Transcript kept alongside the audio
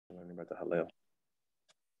Remember the Hallel.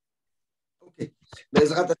 Okay.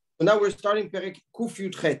 So now we're starting Perek Kuf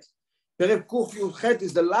Yud Chet. Perek Kuf Yud Chet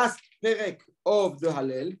is the last Perek of the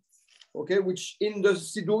Hallel, okay, which in the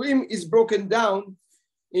Sidurim is broken down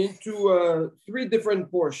into three different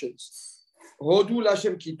portions. Hodu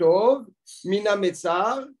Lashem Kitov, Mina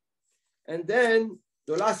Metzar, and then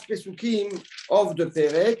the last Pesukim of the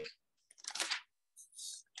Perek,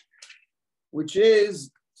 which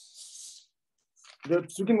is the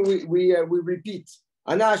Pesukim we repeat.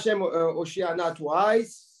 Ana Hashem Oshiana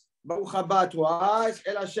twice, Baruch Haba twice,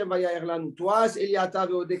 El Hashem Vayair Lanu twice, Eliata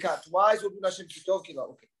Veodeka twice, Hodu Lashem Kitov Kila.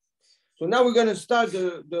 Okay. So now we're going to start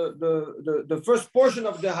the first portion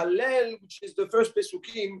of the Hallel, which is the first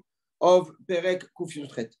Pesukim of Perek Kuf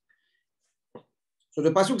Yud Chet. So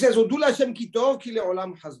the pasuk says, "Odu Lashem ki tov ki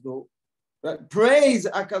le'olam chasdo." Praise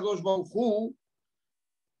HaKadosh Baruch Hu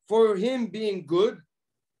for him being good,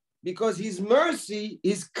 because his mercy,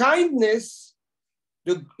 his kindness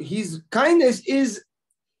is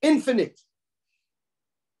infinite.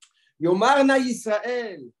 Yomar na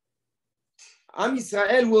Yisrael, Am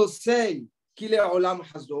Yisrael will say, "Ki le'olam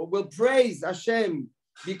chasdo," will praise Hashem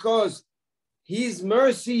because his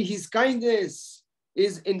mercy, his kindness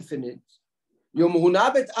is infinite. Yom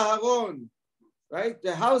Hunabet Aharon, right?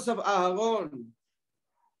 The house of Aharon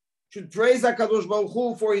should praise HaKadosh Baruch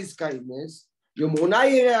Hu for his kindness. Yom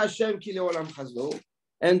Hunayire Hashem ki le'olam chazdo.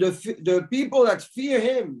 And the people that fear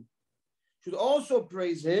him should also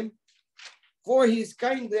praise him, for his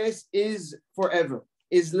kindness is forever,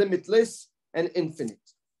 is limitless and infinite.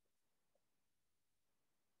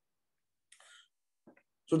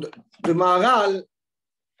 So the Maharal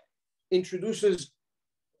introduces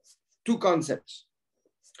two concepts.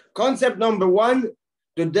 Concept number one,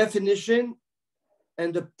 the definition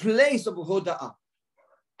and the place of Hoda'ah.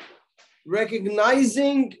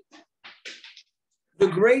 Recognizing the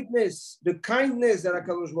greatness, the kindness that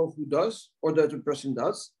HaKadosh Baruch Hu does, or that the person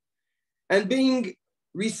does, and being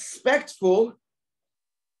respectful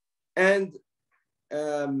and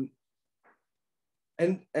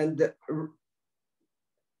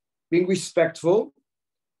being respectful.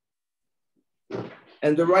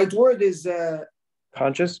 And the right word is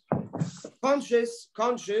Conscious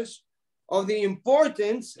of the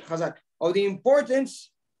importance, Chazak, of the importance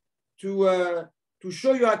to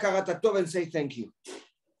show you hakarat hatov and say thank you.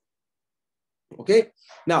 Okay,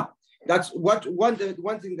 now that's one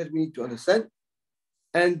thing that we need to understand.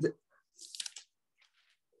 And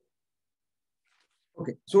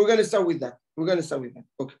okay, so we're going to start with that.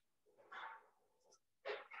 Okay.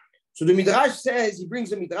 So the Midrash says, he brings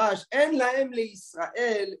the Midrash, En lahem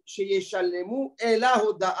leYisrael sheyeshalemu ela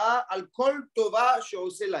hoda'a al kol tova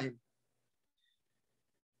she'oseh lahem.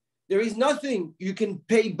 There is nothing you can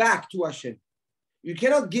pay back to Hashem. You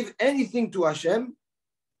cannot give anything to Hashem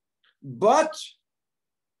but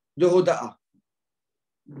the hoda'ah,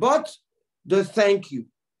 but the thank you,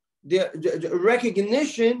 the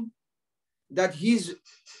recognition that he's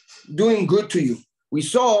doing good to you. We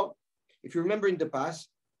saw, if you remember in the past,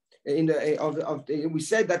 we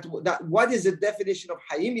said that what is the definition of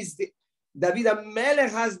Hayim is David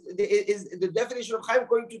HaMelech has the definition of Hayim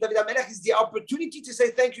according to David HaMelech is the opportunity to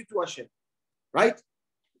say thank you to Hashem, right?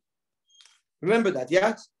 Remember that,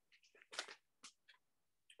 yes?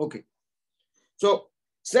 Okay. So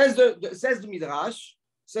says the Midrash,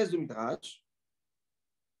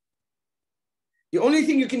 the only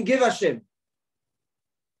thing you can give Hashem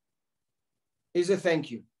is a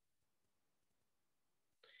thank you.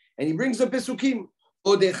 And he brings the Pesukim.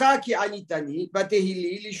 Odecha ki anitani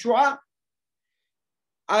vatehili lishua.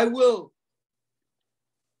 I will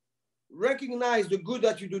recognize the good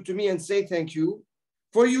that you do to me and say thank you,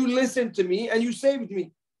 for you listened to me and you saved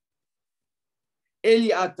me.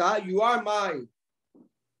 Eliata, you are my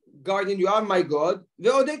guardian, you are my God.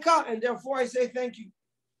 Ve'odeka, and therefore I say thank you.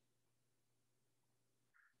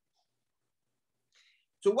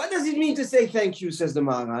 So what does it mean to say thank you, says the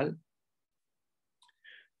Maharal?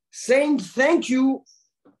 Saying thank you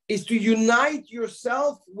is to unite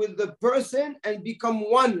yourself with the person and become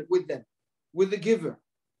one with them, with the giver,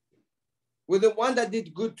 with the one that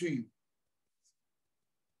did good to you.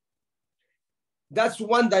 That's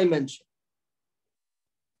one dimension.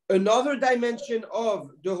 Another dimension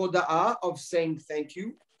of the hoda'ah, of saying thank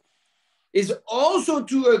you, is also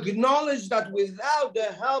to acknowledge that without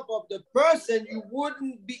the help of the person, you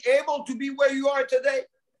wouldn't be able to be where you are today.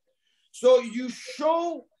 So you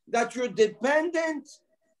show that you're dependent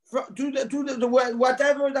to the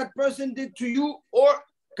whatever that person did to you, or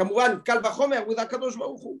kamuran kal vachomer with HaKadosh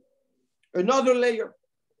Baruch Hu. Another layer.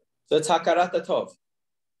 So it's hakarat hatov.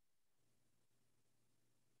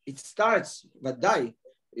 It starts, vadai,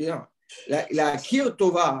 Yeah. L'akir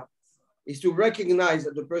tova is to recognize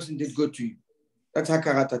that the person did good to you. That's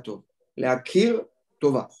hakarat hatov. L'akir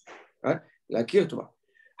tova. Right? L'akir tova.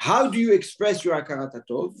 How do you express your hakarat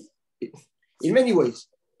hatov? In many ways.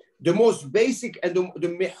 The most basic and the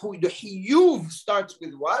hiyuv starts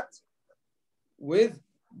with what? With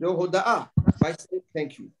the hoda'ah, by saying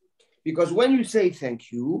thank you. Because when you say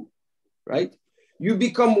thank you, right, you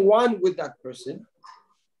become one with that person.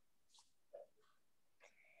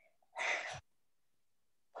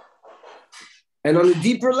 And on a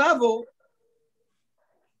deeper level,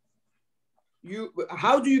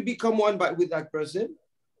 how do you become one with that person?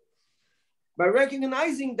 By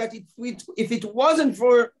recognizing that if it wasn't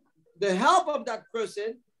for the help of that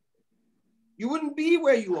person, you wouldn't be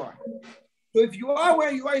where you are. So if you are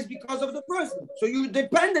where you are, it's because of the person. So you're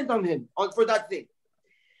dependent on him for that thing.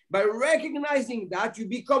 By recognizing that, you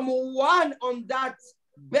become one on that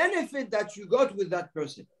benefit that you got with that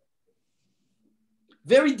person.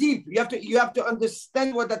 Very deep. You have to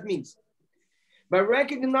understand what that means. By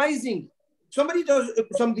recognizing somebody does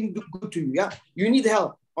something good to you, yeah, you need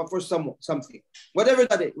help for something, whatever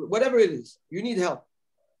it is, you need help.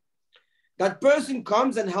 That person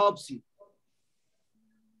comes and helps you.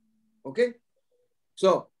 Okay?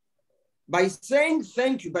 So, by saying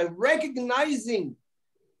thank you, by recognizing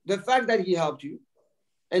the fact that he helped you,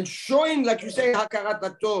 and showing, like you say, hakarat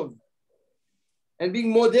hatov, and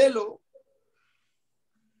being modelo,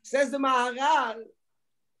 says the Maharal,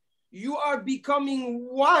 you are becoming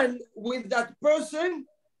one with that person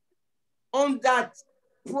on that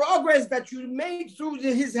progress that you made through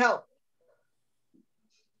his help.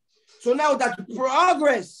 So now that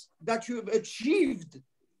progress that you've achieved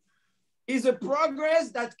is a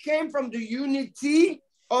progress that came from the unity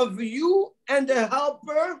of you and the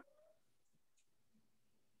helper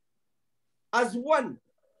as one.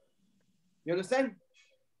 You understand?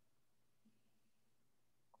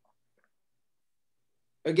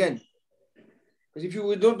 Again, because if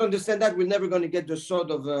you don't understand that, we're never going to get the sword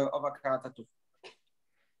of hakarat hatov.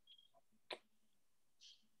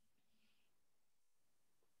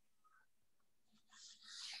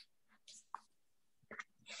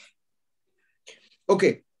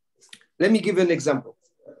 Okay, let me give an example.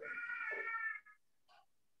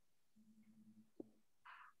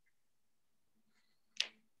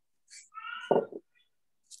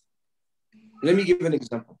 Let me give an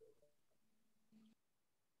example.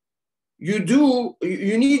 You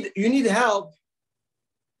need help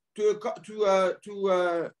to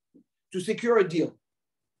secure a deal.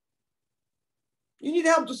 You need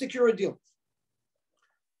help to secure a deal.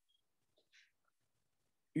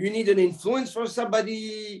 You need an influence for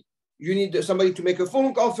somebody. You need somebody to make a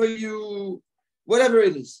phone call for you, whatever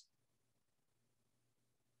it is.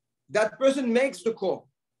 That person makes the call.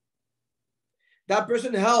 That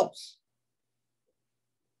person helps.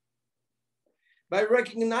 By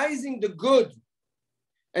recognizing the good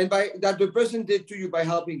and by that the person did to you by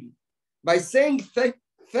helping you. By saying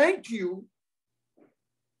thank you,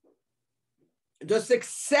 the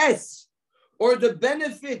success or the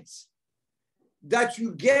benefits that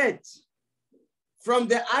you get from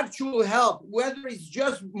the actual help, whether it's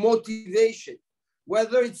just motivation,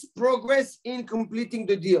 whether it's progress in completing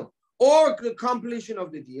the deal or the completion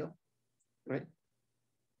of the deal, right?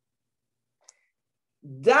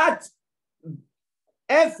 That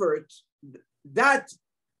effort, that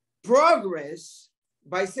progress,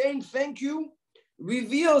 by saying thank you,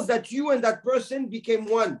 reveals that you and that person became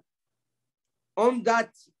one on that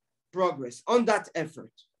progress, on that effort.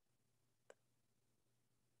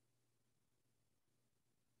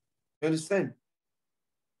 You understand?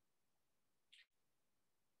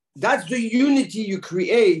 That's the unity you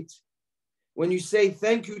create when you say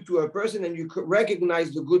thank you to a person and you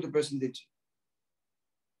recognize the good the person did to you.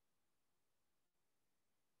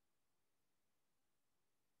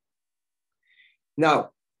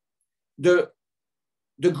 Now, the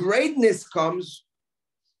greatness comes.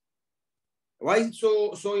 Why is it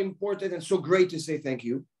so important and so great to say thank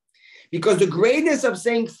you? Because the greatness of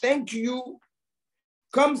saying thank you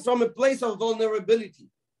comes from a place of vulnerability.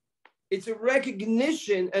 It's a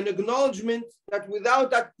recognition and acknowledgement that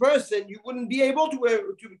without that person, you wouldn't be able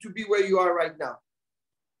to be where you are right now.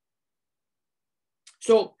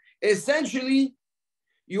 So essentially,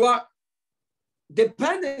 you are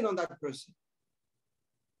dependent on that person.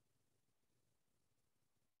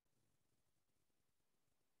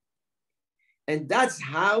 And that's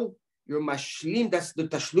how you're mashlim, that's the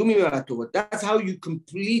tashlumim ha'tovot. That's how you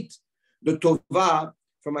complete the tova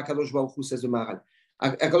from HaKadosh Baruch Hu, says the Maharal.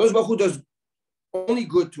 HaKadosh Baruch Hu does only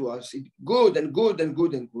good to us, good and good and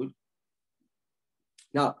good and good.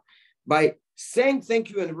 Now, by saying thank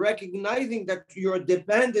you and recognizing that you're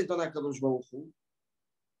dependent on HaKadosh Baruch Hu,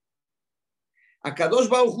 HaKadosh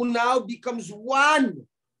Baruch Hu now becomes one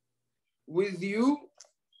with you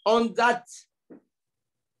on that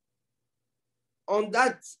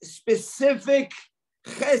specific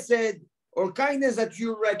chesed or kindness that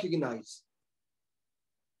you recognize.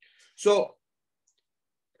 So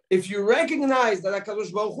if you recognize that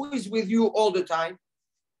HaKadosh Baruch Hu is with you all the time,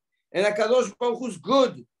 and HaKadosh Baruch Hu's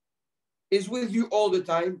good is with you all the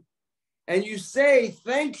time, and you say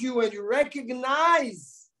thank you and you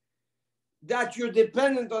recognize that you're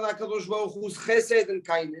dependent on HaKadosh Baruch Hu's chesed and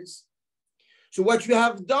kindness, so what you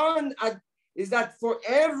have done is that for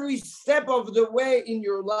every step of the way in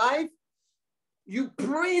your life, you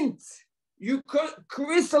print, you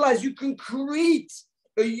crystallize, you concrete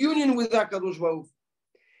a union with HaKadosh Baruch Hu.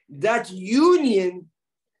 That union,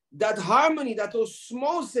 that harmony, that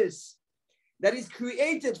osmosis that is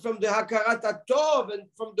created from the Hakarat HaTov and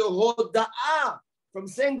from the Hoda'ah, from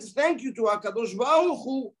saying thank you to HaKadosh Baruch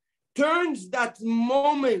Hu, turns that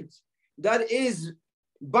moment that is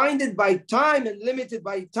binded by time and limited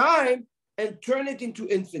by time and turn it into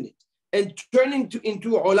infinite and turn into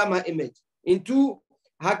Olam HaEmet, into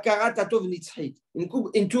Hakarat HaTov Nitzchit,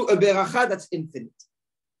 into a Beracha that's infinite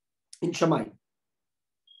in Shamayim.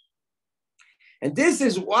 And this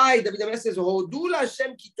is why David HaMelech says, Hodu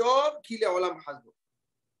L'Hashem ki tov ki le'olam chazdo.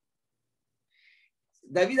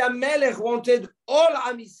 David HaMelech wanted all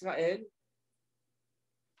Am Yisrael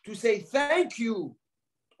to say thank you,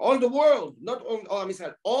 all the world, not all Am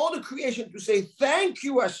Yisrael, all the creation to say thank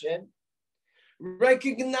you, Hashem,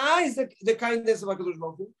 recognize the kindness of HaKadosh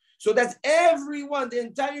Baruch Hu, so that everyone, the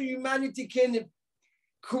entire humanity can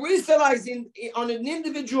crystallize on an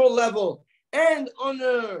individual level and on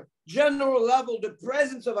a general level the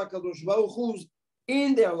presence of HaKadosh Baruch Hu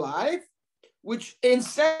in their life, which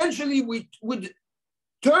essentially would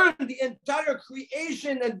turn the entire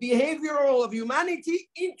creation and behavioral of humanity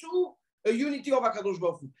into a unity of HaKadosh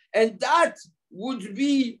Baruch Hu. And that would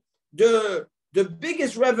be the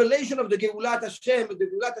biggest revelation of the Geulat Hashem, the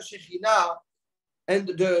Geulat HaShekhinah, and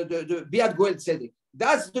the Biat Goel Tzedek.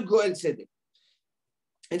 That's the Goel Tzedek.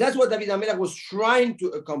 And that's what David HaMelech was trying to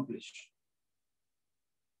accomplish.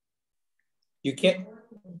 You can't.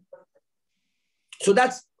 So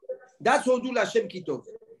that's Hodu L'Hashem ki tov.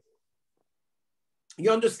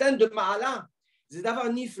 You understand the Ma'ala? C'est davar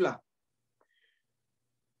nifla.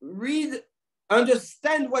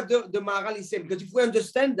 Understand what the Maharal is saying, because if we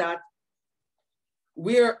understand that,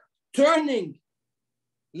 we're turning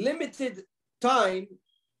limited time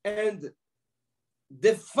and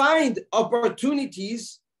defined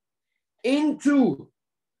opportunities into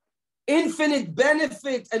infinite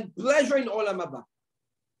benefit and pleasure in Olam Haba.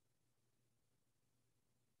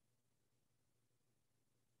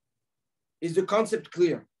 Is the concept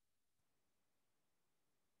clear?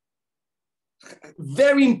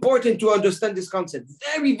 Very important to understand this concept.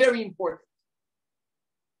 Very, very important.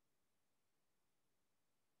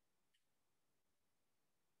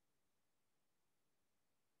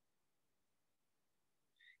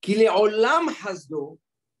 Ki le'olam hasdo,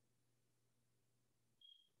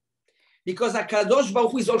 because HaKadosh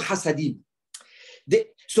Baruch Hu is all chasadim.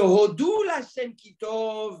 So Hodu L'Hashem ki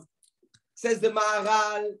tov, says the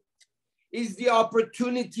Maharal, is the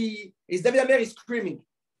opportunity, is David HaMelech is screaming,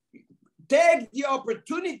 take the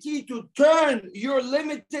opportunity to turn your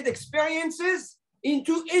limited experiences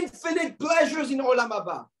into infinite pleasures in Olam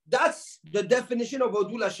Haba. That's the definition of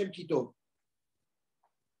Hodu L'Hashem ki tov.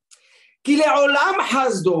 Ki le'olam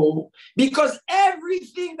hasdo, because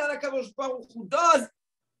everything that HaKadosh Baruch Hu does,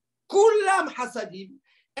 kulam hasadim,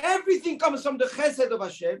 everything comes from the chesed of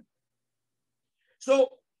Hashem. So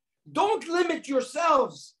don't limit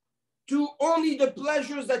yourselves to only the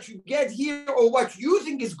pleasures that you get here or what you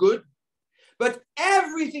think is good, but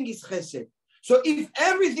everything is chesed. So if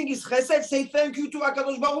everything is chesed, say thank you to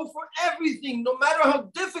HaKadosh Baruch Hu for everything, no matter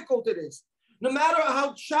how difficult it is, no matter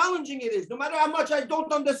how challenging it is, no matter how much I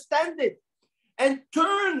don't understand it, and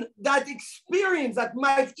turn that experience that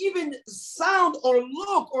might even sound or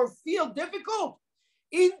look or feel difficult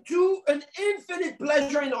into an infinite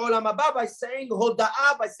pleasure in Olam Haba by saying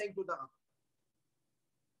Hoda'ah, by saying Todah.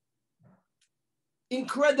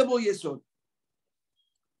 Incredible Yesod.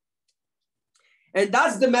 And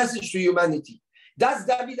that's the message to humanity. That's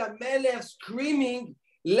David HaMelech screaming,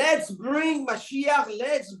 let's bring Mashiach,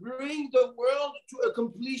 let's bring the world to a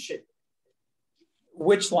completion.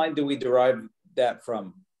 Which line do we derive that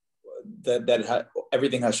from? That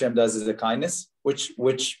everything Hashem does is a kindness? Which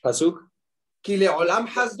pasuk? Ki le'olam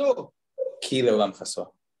hasdo. Ki le'olam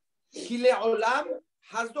chasdo. Ki le'olam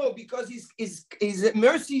Hasdo, because his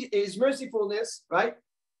mercy, his mercifulness, right?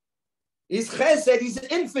 His chesed is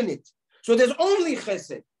infinite. So there's only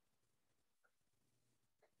chesed.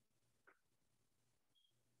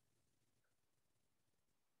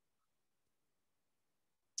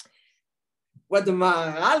 What the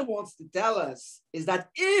Maharal wants to tell us is that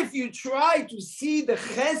if you try to see the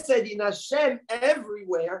chesed in Hashem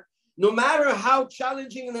everywhere, no matter how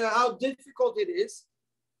challenging and how difficult it is,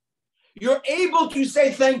 you're able to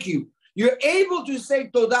say thank you. You're able to say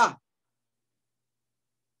todah.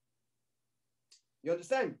 You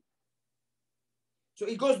understand? So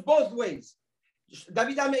it goes both ways. The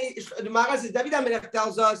Maharal says, David HaMelech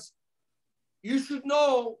tells us, you should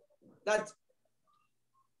know that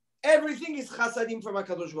everything is chasadim from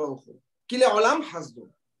HaKadosh Baruch Hu. Ki le'olam chasdo.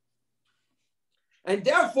 And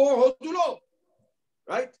therefore, hodu lo.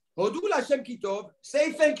 Right? Hodu l'Hashem ki tov.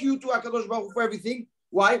 Say thank you to HaKadosh Baruch Hu for everything.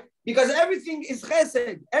 Why? Because everything is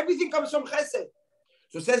chesed. Everything comes from chesed.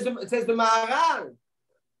 So says the Maharal.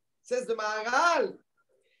 Says the Maharal.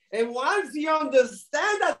 And once you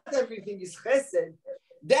understand that everything is chesed,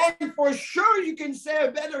 then for sure you can say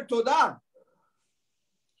a better todah.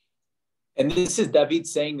 And this is David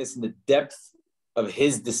saying this in the depth of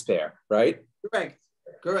his despair, right?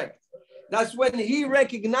 Correct. That's when he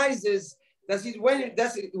recognizes we're going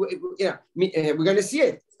to see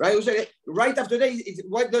it, right? Right after that,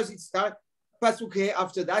 what does it start? Pasuk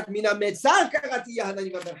after that, Mina Metzar karati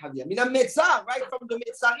Yahanani v'merhavia. Mina Metzar, right from the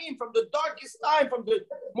Metzarim, from the darkest time, from the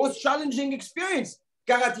most challenging experience,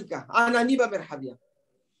 karatika Hanani v'merhavia.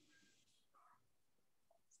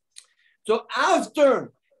 So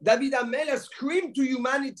after David HaMelech screamed to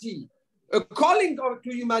humanity, a calling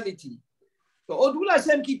to humanity. So Odul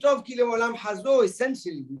Hashem ki tov ki le'olam chasdo,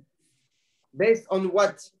 essentially, based on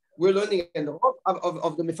what we're learning and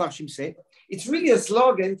of the Mefarshim say, it's really a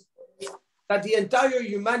slogan that the entire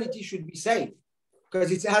humanity should be saying,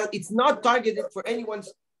 because it's not targeted for anyone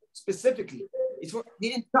specifically. It's for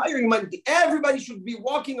the entire humanity. Everybody should be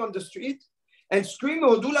walking on the street and screaming,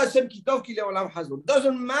 Odul Hashem ki tov ki le'olam chasdo.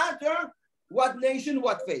 Doesn't matter what nation,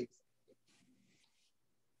 what faith.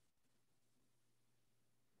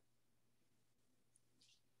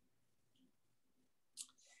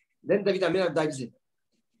 Then David HaMelech dives in.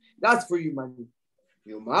 That's for humanity.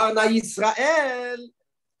 Yomarna Yisrael.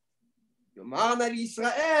 Yomarna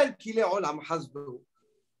Yisrael ki le'olam chasdo.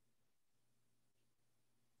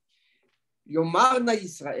 Yomarna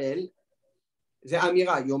Yisrael. זה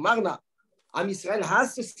אמירה. Yomarna. Am Israel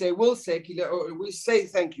has to say, will say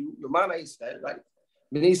thank you. Yomarna Israel, right?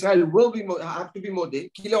 Bnei Israel will have to be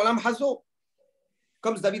modeh. Ki le'olam chasdo.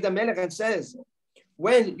 Comes David HaMelech and says,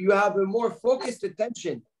 when you have a more focused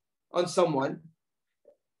attention on someone,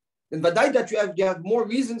 then vaday that you have more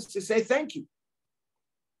reasons to say thank you.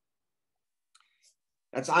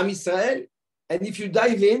 That's Am Israel. And if you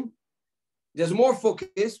dive in, there's more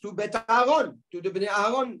focus to Bet Aaron, to the Bnei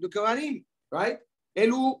Aaron, the Kohanim, right?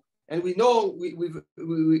 Elu. And we know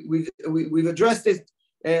we've addressed it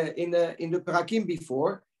in the Parakim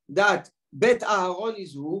before, that Bet Aaron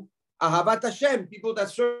is who? Ahavat Hashem, people that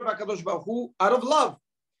serve HaKadosh Baruch Hu out of love.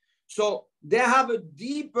 So they have a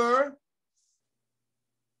deeper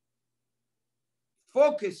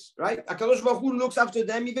focus, right? HaKadosh Baruch Hu looks after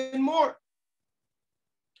them even more.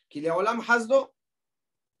 Ki le'olam chasdo.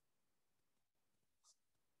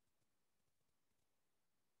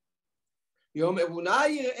 Yom Evunah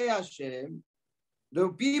Yirei Hashem, the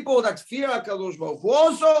people that fear HaKadosh Baruch Hu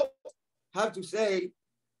also have to say,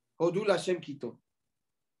 Hodul Hashem ki tov.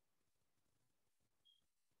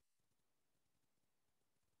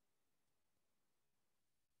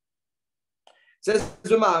 Says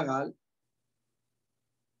the Maharal,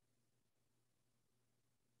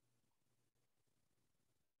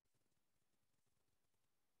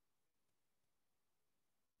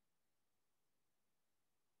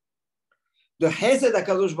 the Chesed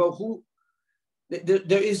HaKadosh Baruch Hu,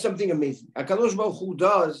 there is something amazing. HaKadosh Baruch Hu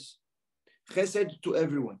does Chesed to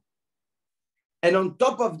everyone. And on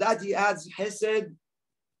top of that, he adds Chesed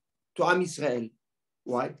to Am Yisrael.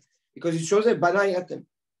 Why? Because it shows that Banai Atem,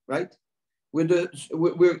 right?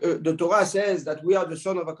 The Torah says that we are the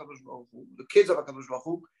son of HaKadosh Baruch Hu, the kids of HaKadosh Baruch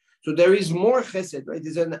Hu. So there is more Chesed, right?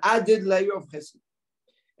 There's an added layer of Chesed.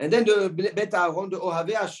 And then the Bet Aaron, the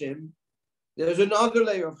Ohavei Hashem, there's another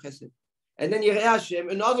layer of Chesed. And then Yirei Hashem,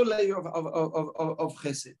 another layer of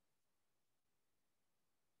Chesed.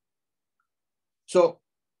 So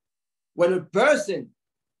when a person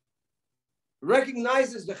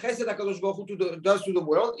recognizes the Chesed HaKadosh Baruch Hu does to the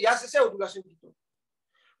world, he has to say,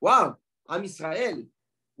 wow, Am Israel,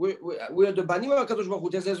 we're the Banim of HaKadosh Baruch Hu.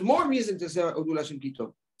 There's more reason to say, Odul Hashem ki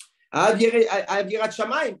tov. I have Yirat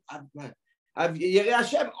Shamayim. I have Yirei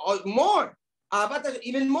Hashem. More.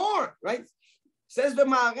 Even more, right? Says the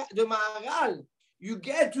Maharal, you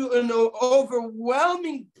get to an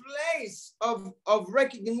overwhelming place of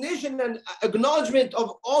recognition and acknowledgement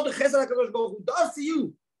of all the Chesed HaKadosh Baruch Hu does to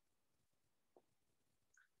you,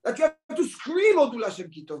 that you have to scream, Odul Hashem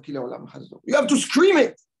Ki Tov Ki Le'olam Chazdo. You have to scream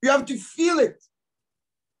it. You have to feel it.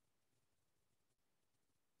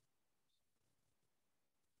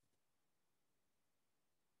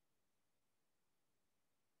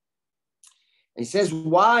 He says,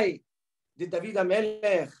 why did David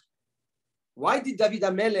HaMelech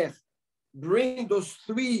bring those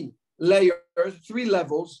 3 layers, 3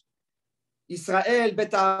 levels? Israel,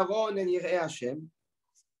 Bet Aaron, and Yirei Hashem.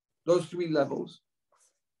 Those 3 levels.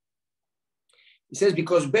 He says,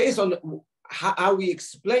 because based on how we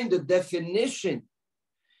explain the definition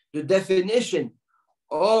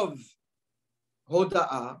of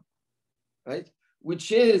Hoda'ah, right,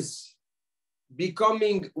 which is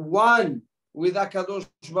becoming one with HaKadosh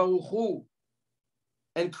Baruch Hu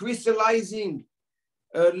and crystallizing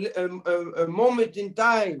a moment in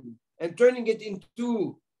time and turning it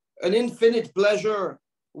into an infinite pleasure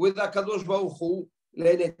with HaKadosh Baruch Hu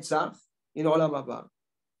le'netzach in Olam Haba.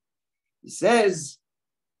 He says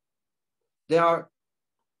there are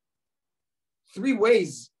 3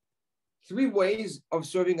 ways of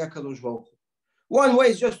serving HaKadosh Baruch Hu. One way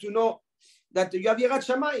is just to know that you have Yirat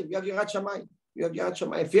Shamayim. You have Yirat Shamayim.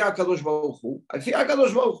 I fear HaKadosh Baruch Hu. I fear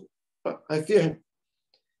HaKadosh Baruch Hu. I fear Him.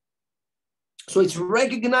 So it's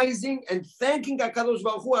recognizing and thanking HaKadosh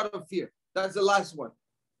Baruch Hu out of fear. That's the last one.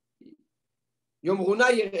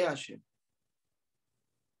 Yomruna Yirei Hashem.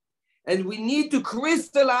 And we need to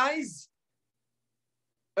crystallize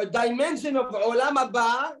a dimension of Olam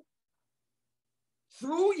Haba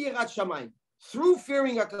through Yirat Shamayim, through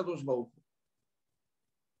fearing HaKadosh Baruch Hu.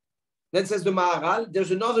 Then says the Maharal,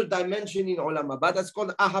 there's another dimension in Olam Haba that's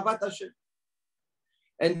called Ahavat Hashem.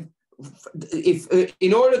 And if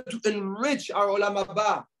in order to enrich our Olam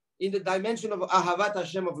Haba in the dimension of Ahavat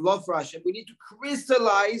Hashem, of love for Hashem, we need to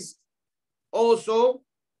crystallize also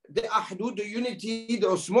the Ahdut, the unity, the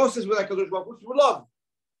osmosis with HaKadosh Baruch Hu through love.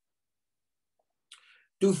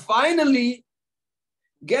 To finally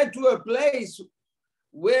get to a place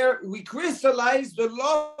where we crystallize the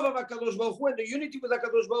love of HaKadosh Baruch Hu and the unity with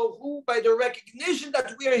HaKadosh Baruch Hu by the recognition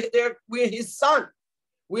that we're His son,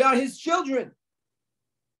 we are His children.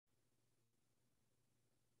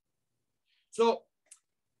 So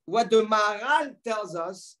what the Maharal tells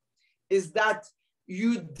us is that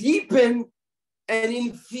you deepen and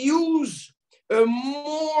infuse a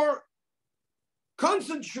more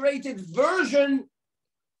concentrated version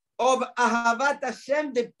of Ahavat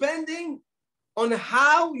Hashem depending on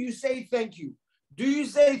how you say thank you. Do you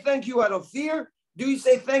say thank you out of fear? Do you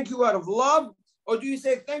say thank you out of love? Or do you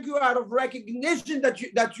say thank you out of recognition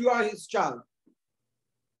that you are His child?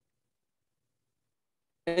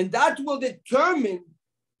 And that will determine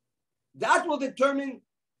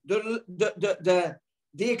the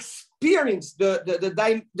experience, the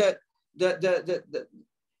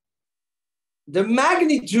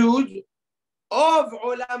magnitude of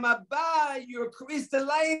Olam Haba you're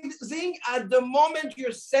crystallizing at the moment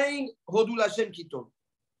you're saying Hodul Hashem Ki Tov.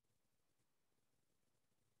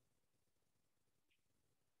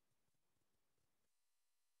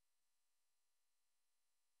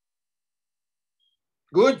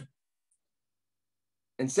 Good.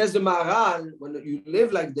 And says the Maharal, when you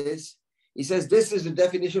live like this, he says this is the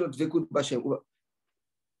definition of Dvekut B'Hashem.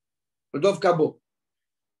 Dov Kabo.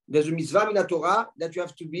 There's a mitzvah in the Torah that you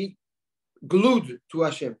have to be glued to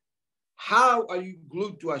Hashem. How are you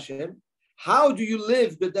glued to Hashem? How do you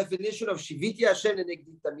live the definition of Shiviti Hashem and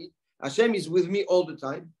Egdi Tamid? Hashem is with me all the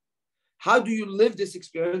time. How do you live this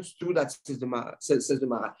experience through that, says the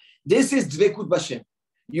Maharal. This is Dvekut B'Hashem.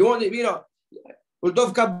 You want to,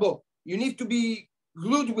 Dov Kabo. You need to be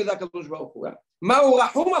glued with HaKadosh Baruch Hu. How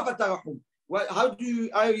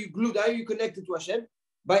are you glued? How are you connected to Hashem?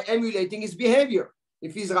 By emulating His behavior.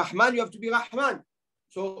 If He's Rahman, you have to be Rahman.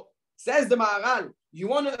 So says the Maharal, you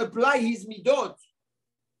want to apply His midot.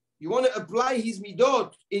 You want to apply His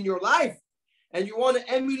midot in your life, and you want to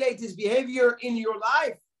emulate His behavior in your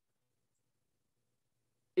life.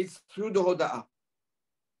 It's through the Hoda'ah.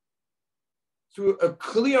 Through a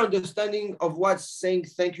clear understanding of what saying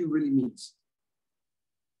thank you really means.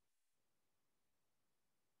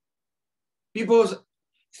 People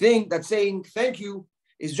think that saying thank you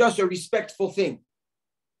is just a respectful thing,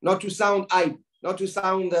 not to sound hype, not to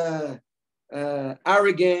sound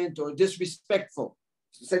arrogant or disrespectful.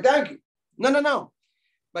 So say thank you. No.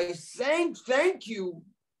 By saying thank you,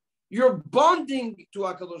 you're bonding to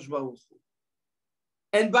HaKadosh Baruch Hu.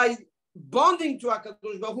 And by bonding to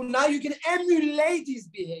HaKadosh Baruch Hu, now you can emulate his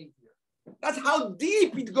behavior. That's how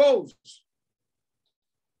deep it goes.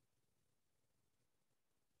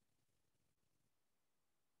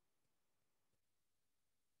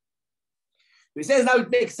 He says now it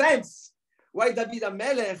makes sense why David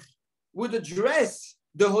HaMelech would address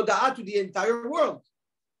the Hoda'ah to the entire world.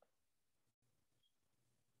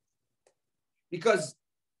 Because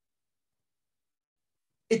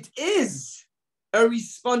it is a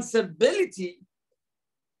responsibility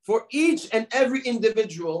for each and every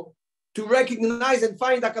individual to recognize and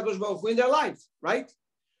find HaKadosh Baruch Hu in their life, right?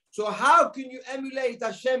 So how can you emulate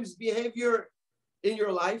Hashem's behavior in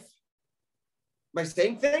your life? By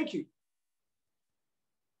saying thank you.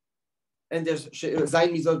 And there's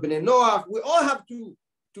Zayin Mizot B'nai Noach. We all have to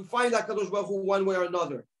find HaKadosh Baruch Hu one way or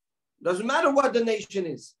another. Doesn't matter what the nation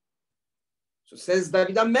is. So says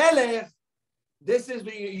David HaMelech, this is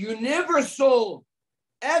the universal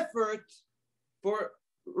effort for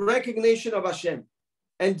recognition of Hashem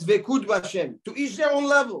and dvekud b'Hashem, to each their own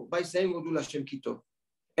level, by saying Odul Hashem Kitov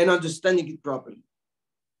and understanding it properly.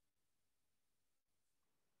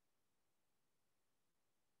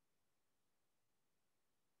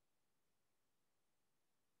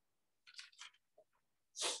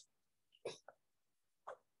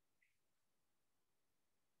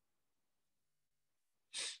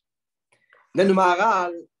 Then the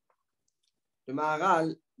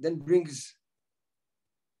Maharal then brings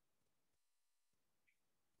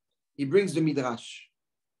the Midrash.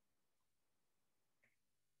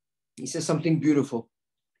 He says something beautiful.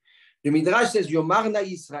 The Midrash says, Yomarna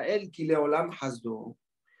Yisrael ki leolam hasdo.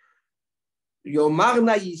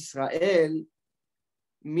 Yomarna Yisrael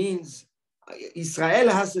means Israel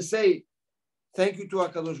has to say thank you to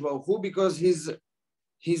HaKadosh Baruch Hu because his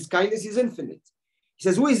kindness is infinite. He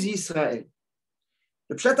says, who is Israel?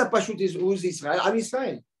 The Pshat HaPashut is, who is Israel? I'm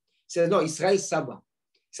Israel. He says, no, Israel Saba. He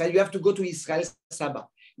said, you have to go to Israel Saba.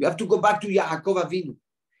 You have to go back to Yaakov Avinu.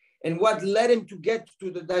 And what led him to get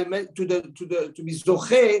to the to be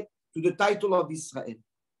Zocheh, to the title of Israel.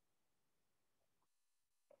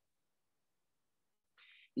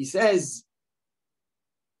 He says,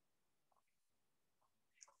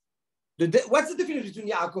 what's the difference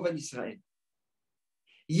between Yaakov and Israel?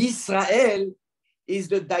 Israel is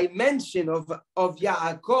the dimension of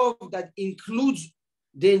Yaakov that includes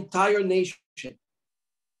the entire nation,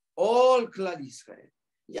 all Klal Israel.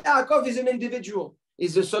 Yaakov is an individual,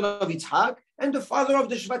 is the son of Yitzhak and the father of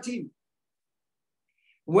the Shvatim.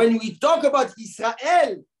 When we talk about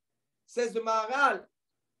Israel, says the Maharal,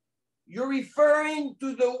 you're referring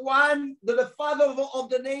to the father of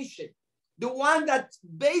the nation, the one that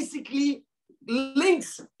basically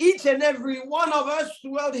links each and every one of us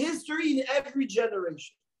throughout history in every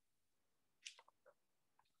generation.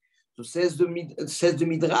 So says the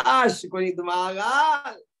Midrash, according to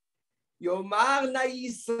Maharal, Yomar na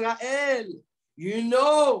Yisrael, you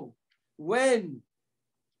know when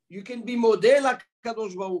you can be model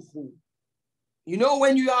HaKadosh Baruch Hu. You know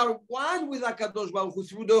when you are one with HaKadosh Baruch Hu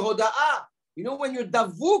through the Hoda'ah. You know when you're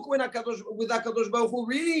davuk with HaKadosh Baruch Hu,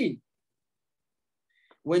 really.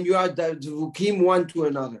 When you are davukim one to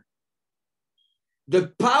another.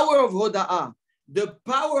 The power of Hoda'ah, the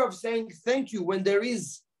power of saying thank you when there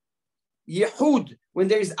is Yehud, when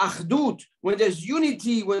there is Achdut, when there's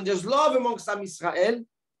unity, when there's love amongst Am Yisrael,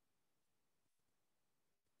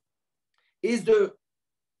 is the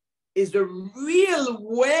real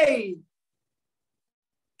way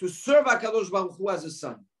to serve HaKadosh Baruch Hu as a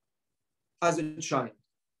son, as a child.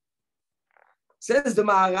 Says the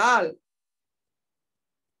Maharal,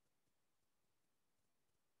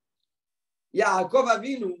 Yaakov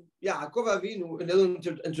Avinu, a little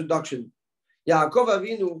introduction. Yaakov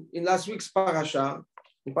Avinu, in last week's parasha,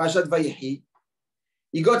 in Parashat Vayechi,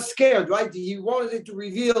 he got scared, right? He wanted to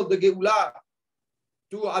reveal the Geulah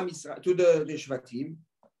to Am Yisrael, to the Shvatim.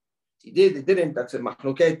 He didn't, that's a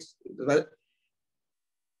machloket.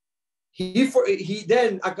 He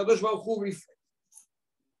then, HaKadosh Baruch Hu,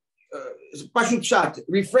 Pashut Shat,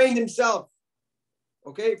 refrained himself,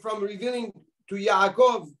 okay, from revealing to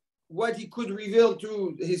Yaakov what he could reveal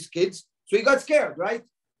to his kids. So he got scared, right?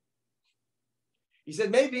 He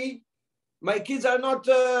said, maybe my kids are not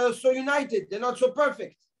so united. They're not so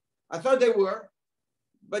perfect. I thought they were,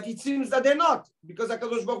 but it seems that they're not, because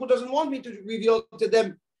HaKadosh Baruch Hu doesn't want me to reveal to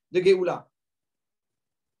them the Geulah.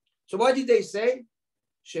 So what did they say?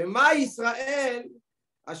 Shema Yisrael,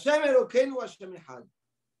 Hashem Elokeinu, Hashem Echad.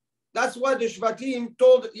 That's what the Shvatim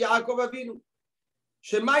told Yaakov Avinu.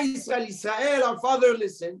 Shema Yisrael, Israel, our father,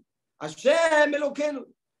 listen. Hashem Elokeinu,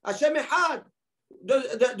 Hashem Echad.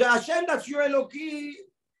 The Hashem that's your Eloki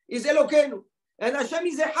is Elokenu. And Hashem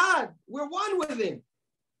is Echad. We're one with him.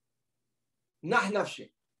 Nah nafshe.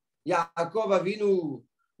 Yaakov Avinu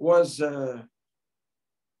was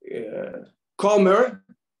calmer.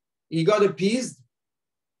 He got appeased.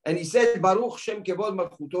 And he said, Baruch Shem Kevod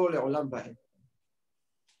Malchuto Le'olam Va'ed.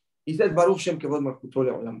 He said, Baruch Shem Kevod Malchuto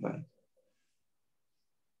Le'olam Va'ed.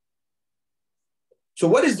 So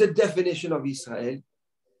what is the definition of Israel?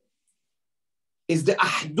 Is the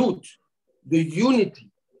ahdut, the unity.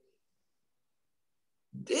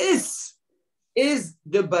 This is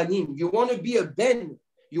the banim. You want to be a ben.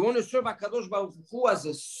 You want to serve HaKadosh Baruch Hu as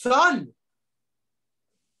a son.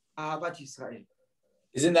 Ahavat Israel.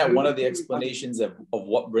 Isn't that one of the explanations of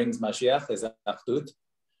what brings Mashiach is Achdut?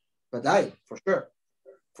 But for sure.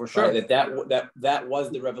 For sure. Right, that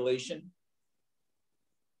was the revelation?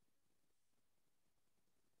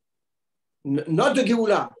 Not the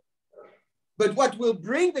Geulah. But what will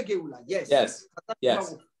bring the Geulah? Yes. Yes.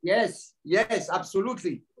 Yes. Yes. Yes.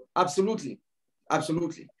 Absolutely. Absolutely.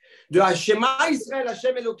 Absolutely. The Shema Israel,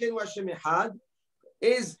 Hashem Elokeinu, Hashem Echad,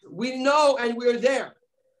 is we know and we're there.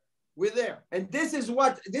 We're there. And this is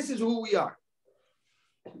who we are.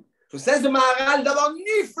 So says the Maharal, Davar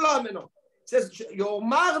Nifla Meno. Says,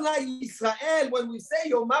 Yomarna Israel. When we say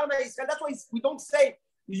Yomarna Israel, that's why we don't say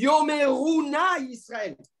Yomeruna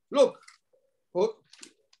Israel. Look.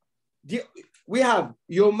 We have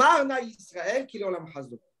Yomarna Israel, Ki Le'olam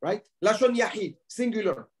Chazdo, right? Lashon Yahid,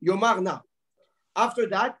 singular, Yomarna. After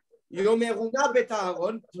that, Yomeruna Bet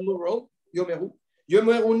Aaron, plural, Yomeru.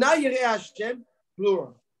 Yomeruna Yirei Hashem,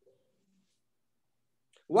 plural.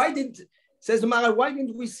 Says the Maharal, why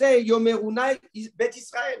didn't we say Yomeruna Bet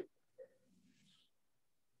Israel?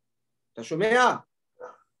 Tashomea.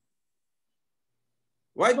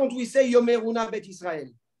 Why don't we say Yomeruna Bet Israel?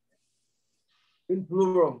 In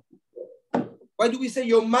plural. Why do we say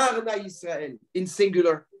Yomarna Israel in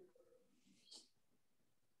singular?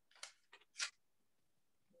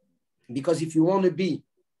 Because if you want to be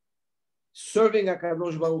serving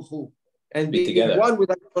HaKadosh Baruch Hu and being one with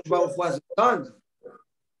HaKadosh Baruch Hu as a son,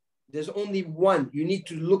 there's only one. You need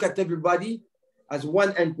to look at everybody as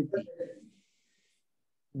one entity.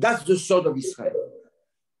 That's the sword of Israel.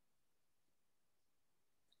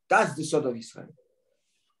 That's the sword of Israel.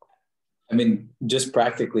 I mean, just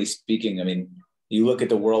practically speaking, I mean, you look at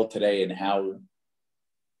the world today and how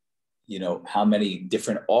many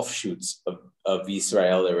different offshoots of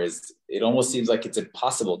Israel there is. It almost seems like it's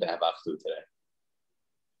impossible to have Achdut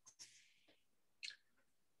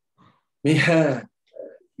today.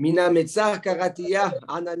 Mina metzach karatiya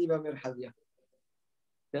anani b'merchavia.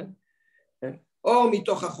 Oh,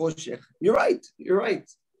 mitoch hachoshech. You're right.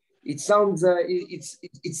 It sounds.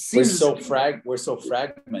 It seems we're so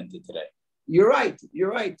fragmented today. You're right.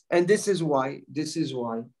 And this is why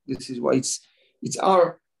it's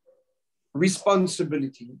our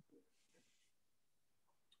responsibility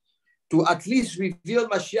to at least reveal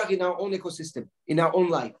Mashiach in our own ecosystem, in our own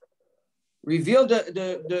life. Reveal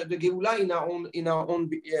the Geulah in our own.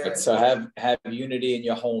 So have unity in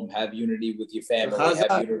your home, have unity with your family,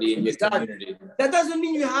 have unity in your community. That doesn't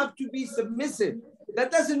mean you have to be submissive.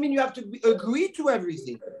 That doesn't mean you have to agree to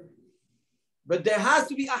everything. But there has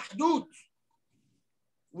to be ahdut.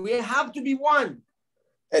 We have to be one.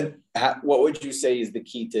 And what would you say is the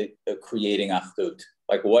key to creating achdut?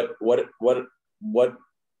 Like what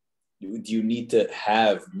do you need to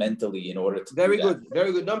have mentally in order to Very good.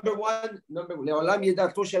 Number one. Like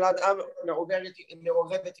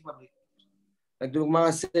the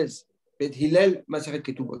Gemara says,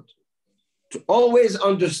 to always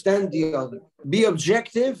understand the other. Be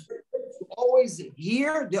objective. To always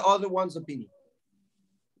hear the other one's opinion.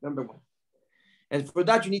 Number one. And for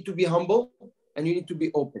that, you need to be humble and you need to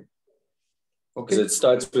be open. Okay? Because it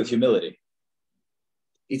starts with humility.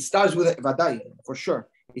 It starts with Vadai, for sure.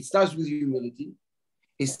 It starts with humility.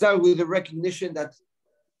 It starts with the recognition that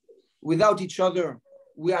without each other,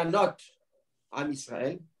 we are not Am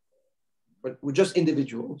Israel, but we're just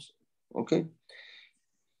individuals. Okay?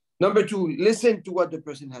 Number two, listen to what the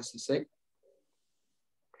person has to say.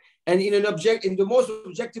 And in the most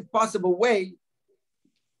objective possible way,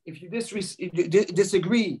 if you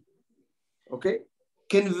disagree, okay,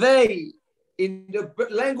 convey in the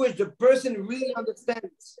language the person really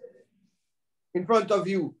understands in front of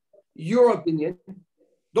you your opinion.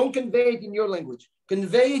 Don't convey it in your language.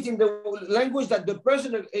 Convey it in the language that the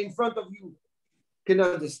person in front of you can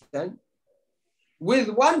understand, with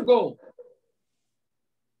one goal,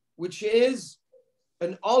 which is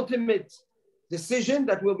an ultimate decision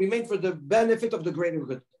that will be made for the benefit of the greater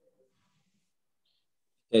good.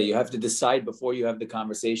 Yeah, you have to decide before you have the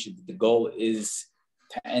conversation. The goal is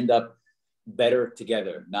to end up better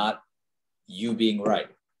together, not you being right.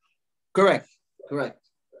 Correct.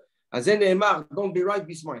 As in Neymar, don't be right,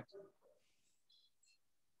 be smart.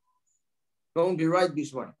 Don't be right, be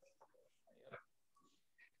smart.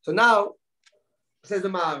 So now, says the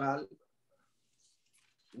Maharal,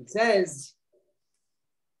 it says,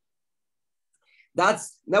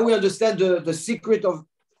 now we understand the secret of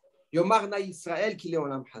Yomar Na Yisrael ki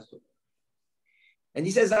le'olam hazo. And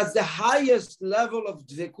he says that's the highest level of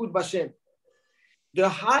Dvekut B'Hashem. The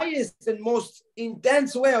highest and most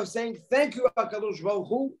intense way of saying thank you, HaKadosh Baruch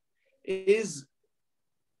Hu, is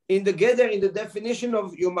in the definition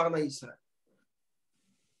of Yomar Na Yisrael.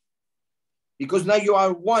 Because now you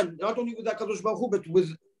are one, not only with HaKadosh Baruch Hu, but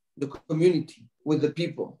with the community, with the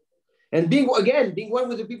people. And being one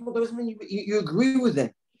with the people doesn't mean you agree with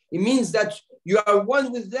them. It means that you are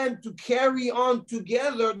one with them to carry on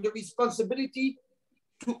together the responsibility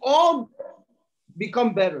to all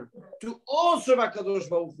become better, to all serve HaKadosh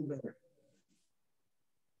Baruch Hu better.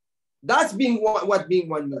 That's what being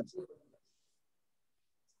one means.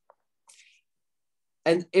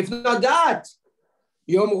 And if not that,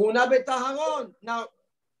 Yom Runa B'Taharon. Now,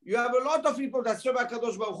 you have a lot of people that serve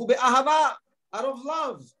HaKadosh Baruch Hu be'ahava, out of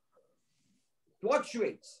love.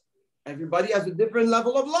 Fluctuates. Everybody has a different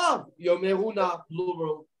level of love. Yom Runa,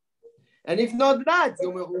 plural. And if not that,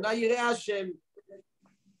 Yom Runa Yirei Hashem.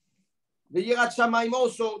 The Yirat Shamayim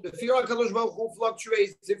also, the fear of HaKadosh Baruch Hu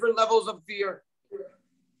fluctuates, different levels of fear.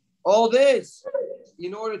 All this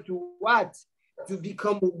in order to what? To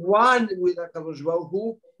become one with HaKadosh Baruch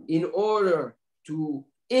Hu, in order to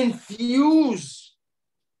infuse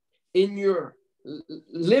in your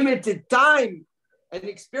limited time and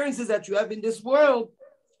experiences that you have in this world,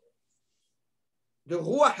 the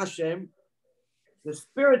Ruach Hashem, the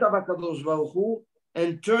spirit of HaKadosh Baruch Hu,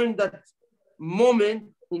 and turn that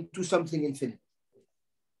moment into something infinite.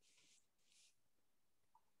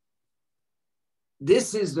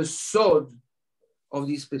 This is the sword of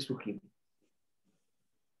these Pesukim.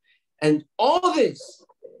 And all this,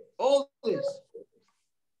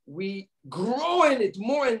 we grow in it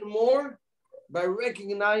more and more by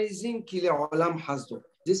recognizing Ki le'olam hasdo.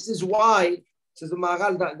 This is why, says the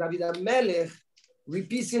Maharal, David HaMelech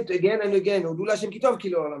repeats it again and again. Udu L'Hashem kitov Ki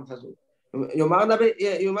le'olam hasdo. Yomar na Beit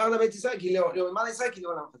Yisrael Ki le'olam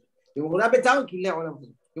hasdo. Yomar na Beit Aaron Ki le'olam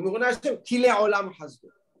hasdo. Yomar na Hashem Ki le'olam hasdo.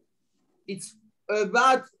 It's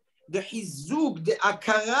about the hizuk, the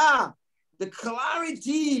akara, the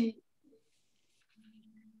clarity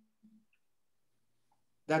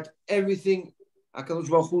that everything HaKadosh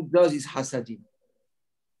Baruch Hu does is hasadim.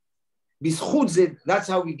 B'zchut zeh, that's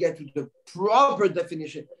how we get to the proper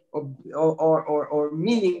definition or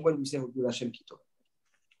meaning when we say Udu L'Hashem kitov.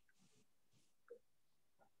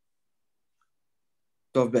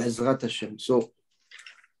 Tov be'ezrat Hashem. So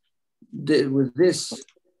with this,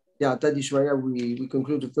 we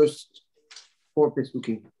conclude the first 4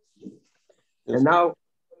 Pesukim. And now,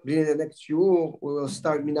 in the next shiur, we will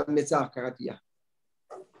start Min HaMetzach Karatiyah.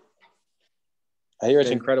 I hear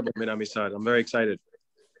it's incredible, Min HaMisad. I'm very excited.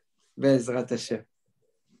 Be'ezrat Hashem.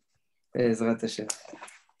 Be'ezrat Hashem.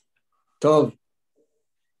 Tov.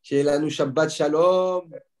 שיהיה לנו שבת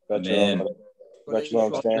שלום. Shabbat shalom. Shabbat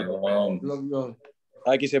shalom. Stan.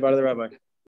 Like you say, by the Rabbi.